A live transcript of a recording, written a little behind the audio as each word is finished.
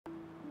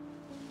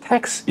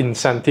tax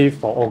incentive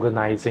for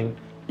organizing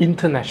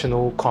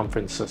international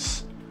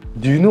conferences.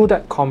 Do you know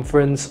that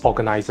Conference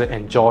Organiser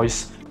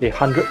enjoys a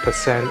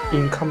 100%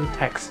 income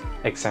tax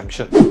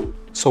exemption?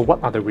 So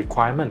what are the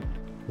requirements?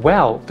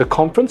 Well, the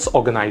Conference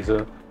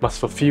Organiser must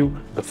fulfill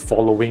the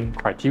following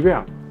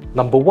criteria.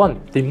 Number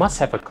 1, they must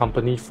have a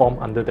company formed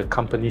under the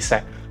Companies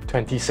Act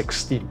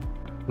 2016.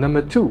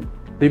 Number 2,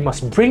 they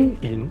must bring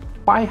in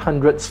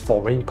 500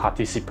 foreign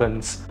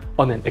participants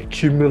on an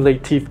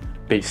accumulative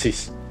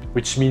basis,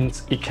 which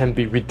means it can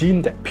be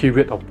within that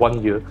period of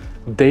 1 year,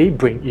 they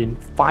bring in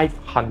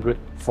 500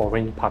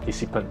 foreign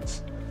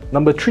participants.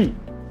 Number 3,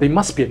 they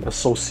must be an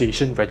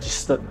association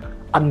registered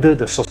under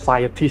the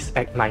Societies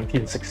Act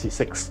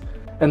 1966.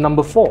 And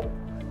number 4,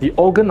 the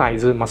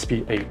organizer must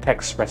be a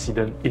tax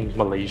resident in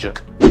Malaysia.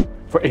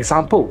 For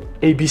example,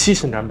 ABC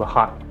Sdn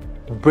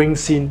Bhd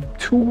brings in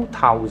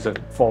 2,000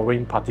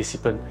 foreign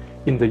participants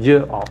in the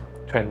year of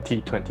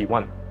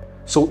 2021.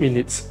 So in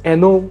its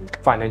annual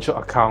financial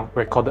account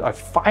recorded a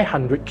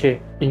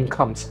 500k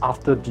incomes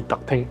after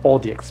deducting all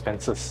the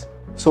expenses.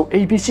 So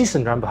ABC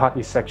Sdn Bhd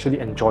is actually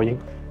enjoying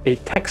a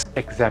tax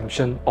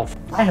exemption of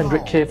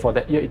 500k for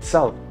that year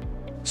itself.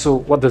 So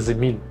what does it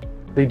mean?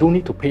 They don't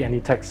need to pay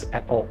any tax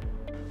at all.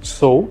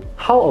 So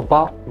how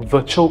about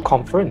virtual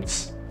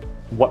conference?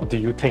 What do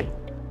you think?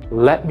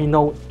 Let me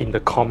know in the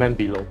comment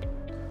below.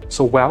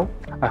 So well,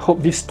 I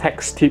hope these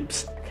tax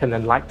tips can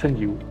enlighten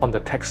you on the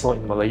tax law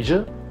in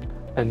Malaysia,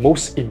 and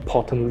most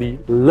importantly,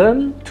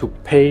 learn to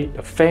pay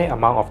a fair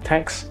amount of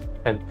tax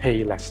and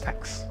pay less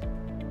tax.